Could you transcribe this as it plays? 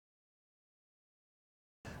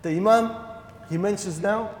The Imam, he mentions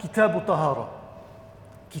now Kitab al-Tahara.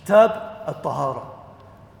 Kitab al-Tahara.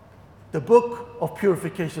 The book of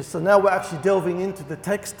purification. So now we're actually delving into the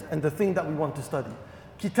text and the thing that we want to study.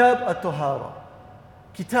 Kitab al-Tahara.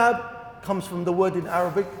 Kitab comes from the word in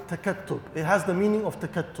Arabic, takattub. It has the meaning of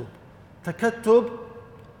takattub. Takattub,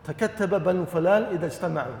 takattaba banu falan idha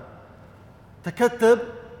ijtama'u. Takattab,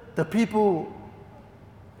 the people,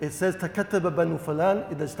 it says takattaba banu falan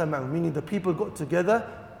idha ijtama'u, meaning the people got together,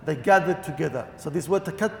 they gathered together. So this word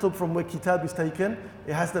takattub, from where kitab is taken,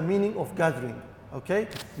 it has the meaning of gathering. Okay?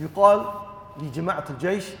 يقال لجماعة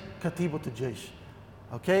الجيش كتيبة الجيش.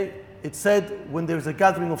 Okay? It said when there is a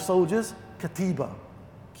gathering of soldiers, katiba.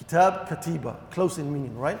 Kitab, katiba. Close in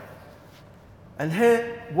meaning, right? And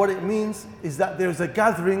here, what it means is that there is a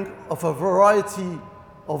gathering of a variety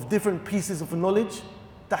of different pieces of knowledge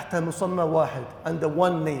تحت مسمى واحد, under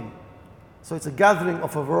one name. So it's a gathering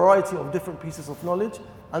of a variety of different pieces of knowledge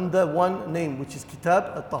under one name, which is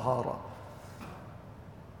Kitab al-Tahara.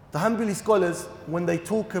 The Hanbali scholars, when they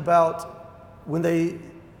talk about, when they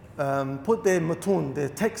put their matun, their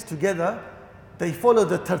text together, they follow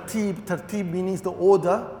the tartib. Tartib means the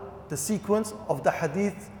order, the sequence of the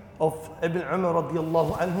hadith of Ibn Umar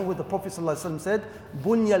radiallahu anhu, where the Prophet ﷺ said,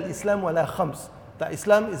 Bunya al-Islam wa la khams. That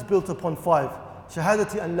Islam is built upon 5.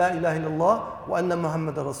 Shahadati an la ilaha illallah wa anna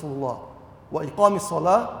Muhammad Rasulullah. Wa iqami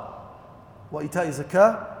salah, wa ita'i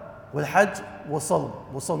zakah, wal hajj, wa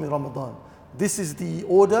sawmi Ramadan. This is the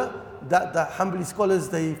order that the Hanbali scholars,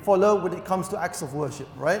 they follow when it comes to acts of worship,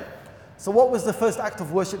 right? So what was the first act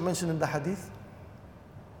of worship mentioned in the hadith?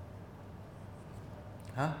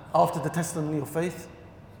 After the testimony of faith?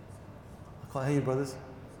 I can't hear you, brothers.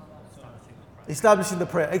 Establishing the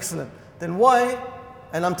prayer, excellent. Then why,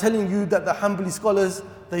 and I'm telling you that the Hanbali scholars,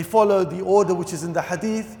 they follow the order which is in the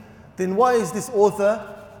hadith, then why is this author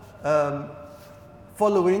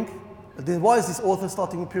then why is this author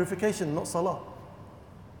starting with purification, not salah?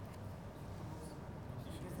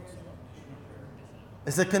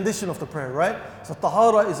 It's a condition of the prayer, right? So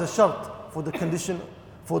tahara is a shart for the condition,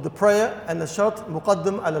 for the prayer, and the shart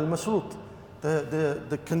muqaddam ala al-mashrut.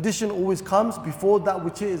 The condition always comes before that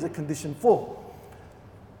which it is a condition for.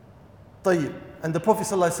 طيب. And the Prophet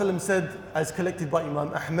ﷺ said, as collected by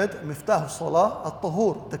Imam Ahmad, Miftahu Salah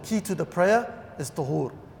at-Tahur. The key to the prayer is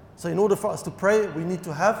Tahur. So in order for us to pray, we need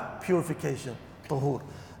to have purification, Tahur.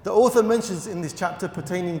 The author mentions in this chapter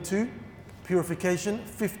pertaining to purification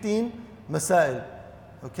 15 masail.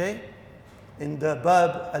 Okay? In the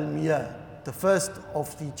Bab al-Miyah, the first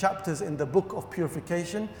of the chapters in the book of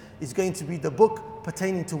purification is going to be the book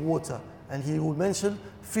pertaining to water. And he will mention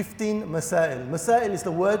 15 masail. Masail is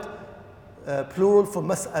the word plural for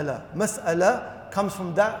mas'ala. Mas'ala comes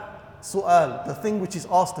from that su'al, the thing which is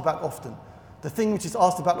asked about often. The thing which is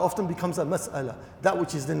asked about often becomes a mas'ala. That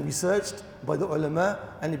which is then researched by the ulama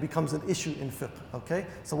and it becomes an issue in fiqh. Okay?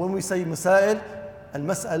 So when we say masail and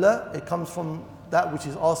mas'ala, it comes from that which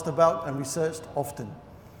is asked about and researched often.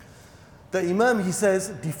 The Imam, he says,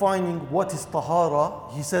 defining what is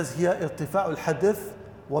tahara, he says here, irtifa'ul hadith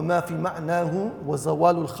wa ma fi ma'nahu wa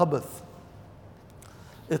zawalul khabath.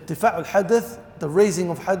 Irtifa'ul hadith, the raising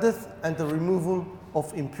of hadith and the removal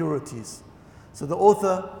of impurities. So the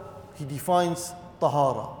author, he defines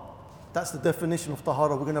tahara. That's the definition of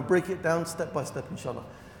tahara. We're going to break it down step by step, inshallah.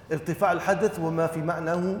 Irtifa'ul hadith wa ma fi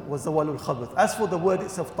ma'nahu wa zawalul khabath. As for the word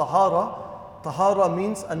itself, tahara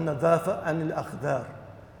means an-nadhafa and al-akhdar.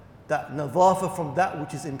 That nadhafa from that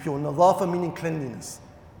which is impure. Nadhafa meaning cleanliness.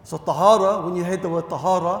 So tahara, when you hear the word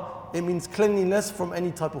tahara, it means cleanliness from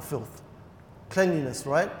any type of filth. Cleanliness,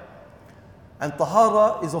 right? And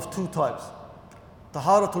tahara is of two types.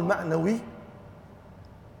 Taharatul ma'nawi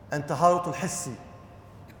and taharatul hissi.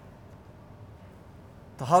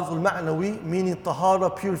 Taharatul ma'nawi meaning tahara,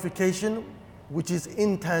 purification, which is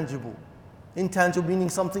intangible. Intangible meaning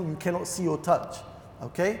something you cannot see or touch.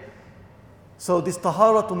 Okay? So this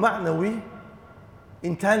taharatul ma'nawi,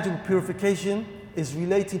 intangible purification, is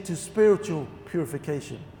related to spiritual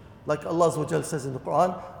purification. Like Allah Azza wa Jal says in the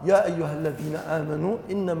Quran, Ya ayyuhal ladhina amanu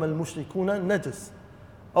innamal mushrikuna najas.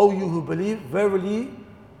 O you who believe, verily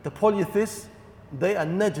the polytheists, they are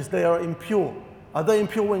najas, they are impure. Are they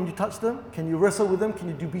impure when you touch them? Can you wrestle with them? Can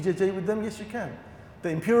you do BJJ with them? Yes, you can. The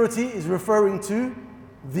impurity is referring to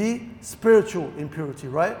the spiritual impurity,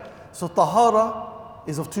 right? So tahara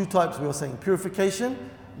is of two types, we are saying.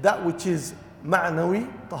 Purification, that which is ma'nawi,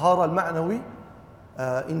 tahara al-ma'nawi,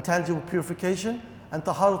 intangible purification, and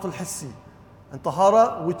taharatul hissi, and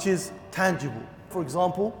tahara which is tangible. For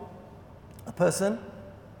example, a person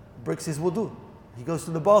breaks his wudu. He goes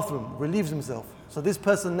to the bathroom, relieves himself. So this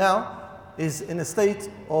person now is in a state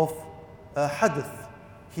of hadith.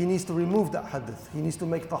 he needs to remove that hadith. He needs to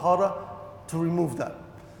make tahara to remove that.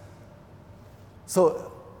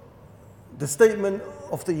 So the statement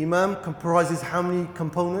of the Imam comprises how many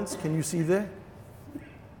components? Can you see there?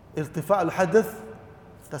 Irtifa' al-hadath,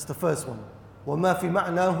 that's the first one. وَمَا فِي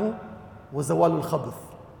مَعْنَاهُ وَزَوَالُ الْخَبْثِ.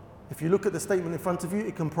 If you look at the statement in front of you,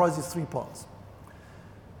 it comprises three parts.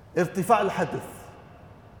 Irtifa' al-hadath,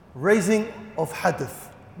 raising of hadith.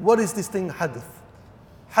 What is this thing hadith?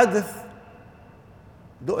 Hadith,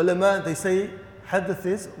 the ulama, they say hadith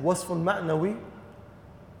is wasf ma'nawi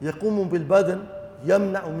يقوم بالبدن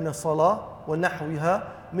يمنع من الصلاة ونحوها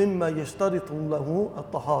مما يشترط له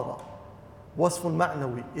الطهارة. وصف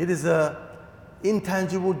معنوي. It is an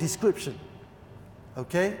intangible description.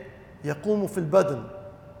 Okay? يقوم في البدن,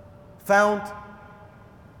 found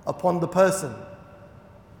upon the person.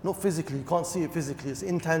 Not physically, you can't see it physically, it's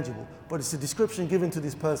intangible. But it's a description given to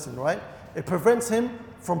this person, right? It prevents him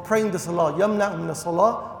from praying the salah. يمنع من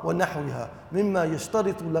الصلاة ونحوها مما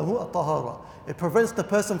يشترط له الطهارة. It prevents the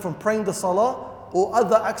person from praying the salah or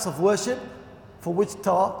other acts of worship for which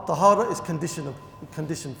tahara is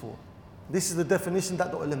conditioned for. This is the definition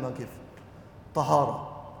that the ulama give.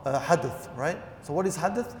 Tahara, hadith, right? So what is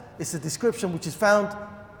hadith? It's a description which is found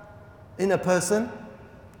in a person.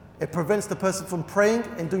 It prevents the person from praying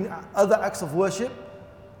and doing other acts of worship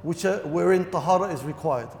which wherein tahara is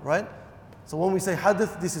required, right? So when we say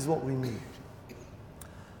hadith, this is what we mean.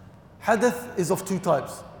 Hadith is of two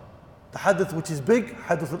types. The hadith which is big,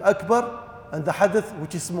 hadith al-akbar, and the hadith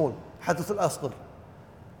which is small, hadith al-asghar.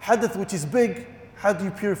 Hadith which is big, how do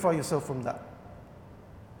you purify yourself from that?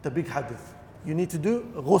 The big hadith. You need to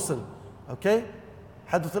do ghusl, okay?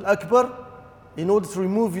 Hadith al-akbar, in order to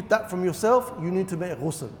remove that from yourself, you need to make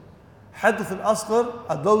ghusl. Hadith al-asghar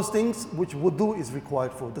are those things which wudu is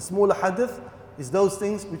required for. The smaller hadith is those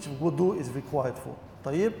things which wudu is required for.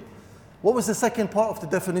 طيب? What was the second part of the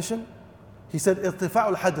definition? He said irtifa'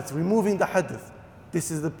 al-hadith, removing the hadith.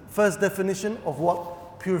 This is the first definition of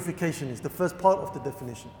what purification is, the first part of the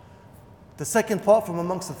definition. The second part from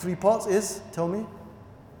amongst the three parts is, tell me,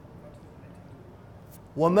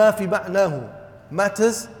 وَمَا فِي مَعْنَاهُ,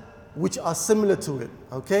 matters which are similar to it,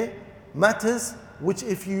 okay? Matters which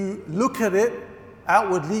if you look at it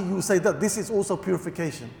outwardly, you say that this is also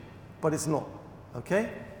purification, but it's not,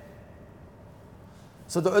 okay?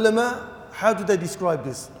 So the ulama, how do they describe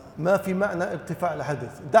this? ما في معنى ارتفاع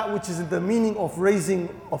الحدث. That which is in the meaning of raising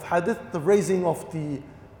of hadith, the raising of the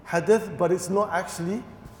hadith, but it's not actually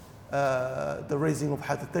the raising of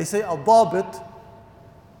hadith. They say الضابط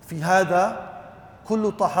في هذا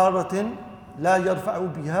كل طهارة لا يرفع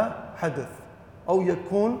بها حدث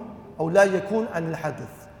أو لا يكون عن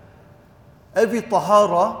الحدث. Every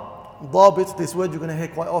طهارة, ضابط, this word you're going to hear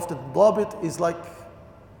quite often. ضابط is like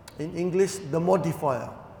in English the modifier,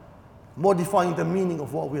 modifying the meaning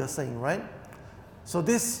of what we are saying, right? So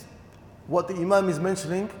this, what the Imam is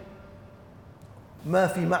mentioning,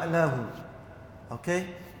 ما في معناه, okay?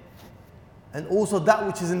 And also that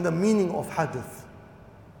which is in the meaning of hadith,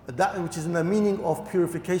 that which is in the meaning of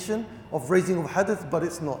purification, of raising of hadith, but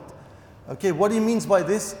it's not. Okay, what he means by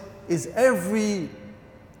this is every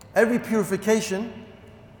purification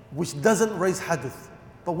which doesn't raise hadith.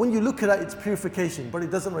 But when you look at it, it's purification, but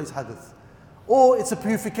it doesn't raise hadith. Or it's a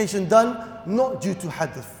purification done not due to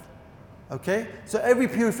hadith. Okay? So every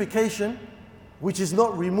purification which is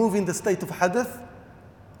not removing the state of hadith,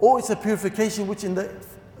 or it's a purification which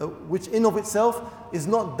in of itself is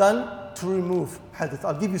not done to remove hadith.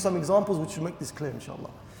 I'll give you some examples which will make this clear,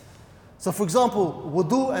 inshallah. So for example,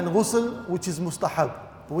 wudu and ghusl, which is mustahab.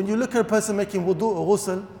 When you look at a person making wudu or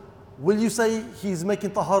ghusl, will you say he's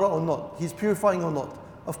making tahara or not? He's purifying or not?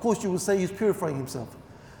 Of course you will say he's purifying himself.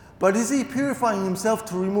 But is he purifying himself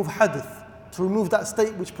to remove hadith, to remove that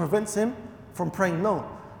state which prevents him from praying? No,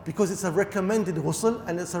 because it's a recommended ghusl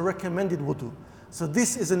and it's a recommended wudu. So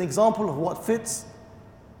this is an example of what fits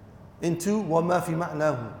into وَمَا فِي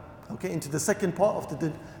مَعْنَاهُ, okay, into the second part of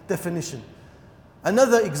the definition.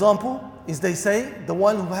 Another example is they say the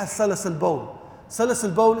one who has salas al-bawl. Salas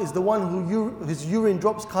al-bawl is the one his urine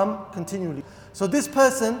drops come continually. So this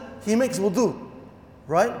person, he makes wudu,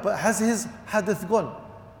 right? But has his hadith gone?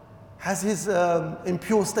 Has his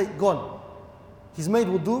impure state gone? He's made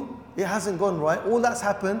wudu, it hasn't gone, right? All that's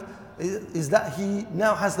happened is that he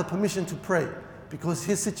now has the permission to pray because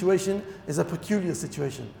his situation is a peculiar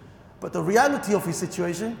situation. But the reality of his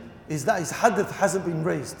situation is that his hadith hasn't been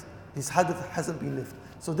raised. His hadith hasn't been lifted.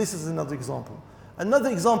 So this is another example. Another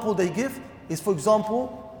example they give is, for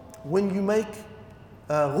example, when you make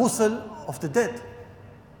ghusl of the dead.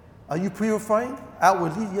 Are you purifying?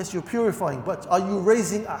 Outwardly, yes, you're purifying. But are you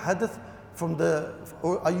raising a hadith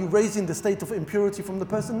or are you raising the state of impurity from the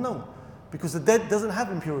person? No, because the dead doesn't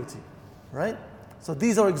have impurity, right? So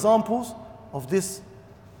these are examples of this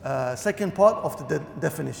second part of the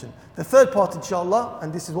definition. The third part, inshallah,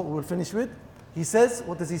 and this is what we will finish with. He says,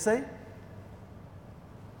 what does he say?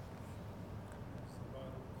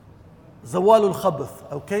 Zawalul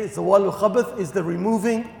khabath. Okay, Zawalul khabath is the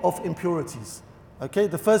removing of impurities. Okay,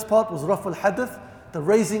 the first part was Raf al Hadith, the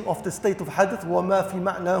raising of the state of Hadith, wa ma fi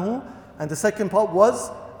ma'nahu. And the second part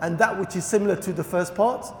was, and that which is similar to the first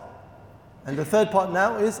part. And the third part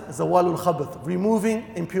now is Zawalul khabath, removing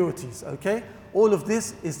impurities. Okay, all of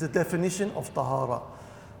this is the definition of tahara.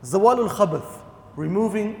 Zawalul khabath,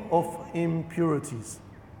 removing of impurities.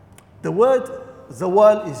 The word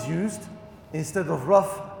zawal is used instead of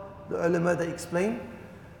raf. The ulama, they explain,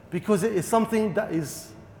 because it is something that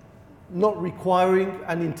is not requiring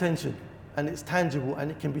an intention, and it's tangible, and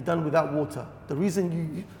it can be done without water. The reason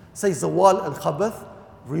you say zawal al-khabath,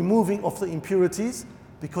 removing of the impurities,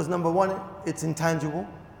 because number one, it's intangible.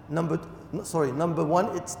 Number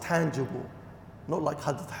one, it's tangible. Not like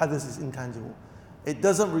hadith. Hadith is intangible. It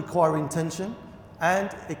doesn't require intention, and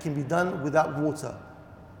it can be done without water.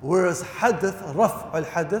 Whereas hadith, raf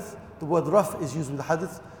al-hadith, the word raf is used with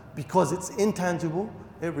hadith, because it's intangible,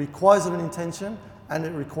 it requires an intention, and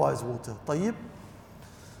it requires water. طيب?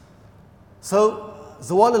 So,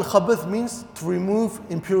 zawal al-khabath means to remove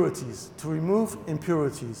impurities. To remove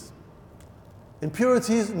impurities.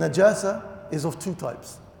 Impurities, najasa, is of two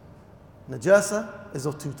types. Najasa is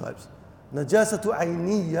of two types. Najasa to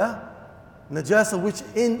ayniyya, najasa which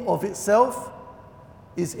in of itself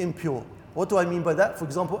is impure. What do I mean by that? For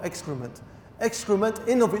example, excrement. Excrement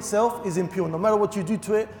in of itself is impure. No matter what you do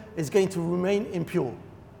to it, it's going to remain impure.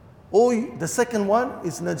 Or the second one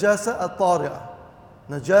is najasa at-tari'ah.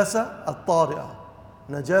 Najasa at-tari'ah.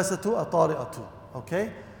 Najasatu at-tari'atu.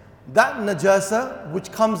 Okay? That najasa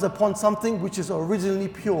which comes upon something which is originally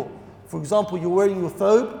pure. For example, you're wearing your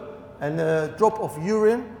thobe and a drop of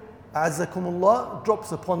urine, a'azzakumullah,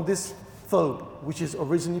 drops upon this thobe which is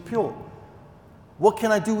originally pure. What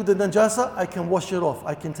can I do with the najasa? I can wash it off.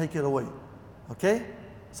 I can take it away. Okay?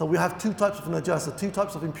 So we have two types of najasa, two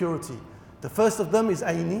types of impurity. The first of them is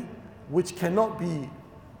ayni, which cannot be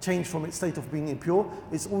changed from its state of being impure.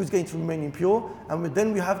 It's always going to remain impure. And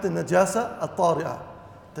then we have the najasa at-tari'ah.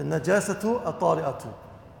 The najasatu at-tari'atu.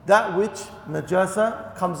 That which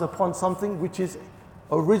najasa comes upon something which is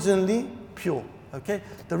originally pure. Okay?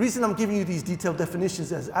 The reason I'm giving you these detailed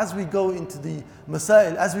definitions is as we go into the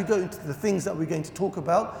masail, as we go into the things that we're going to talk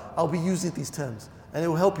about, I'll be using these terms. And it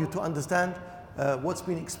will help you to understand what's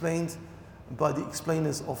been explained by the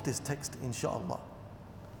explainers of this text, inshaAllah.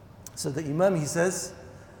 So the Imam, he says,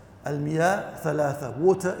 Al-Miyah Thalatha.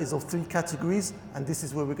 Water is of three categories, and this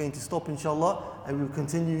is where we're going to stop, inshaAllah, and we'll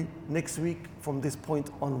continue next week from this point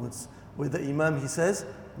onwards, where the Imam, he says,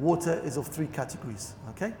 water is of three categories.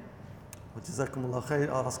 Okay? Jazakumullah khair.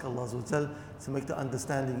 I ask Allah Azza wa Jal to make the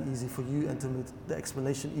understanding easy for you and to make the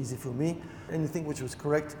explanation easy for me. Anything which was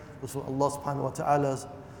correct was from Allah subhanahu wa ta'ala.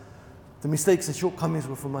 The mistakes and shortcomings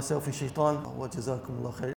were from myself and shaitan. Wa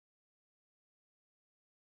jazakumullah khair.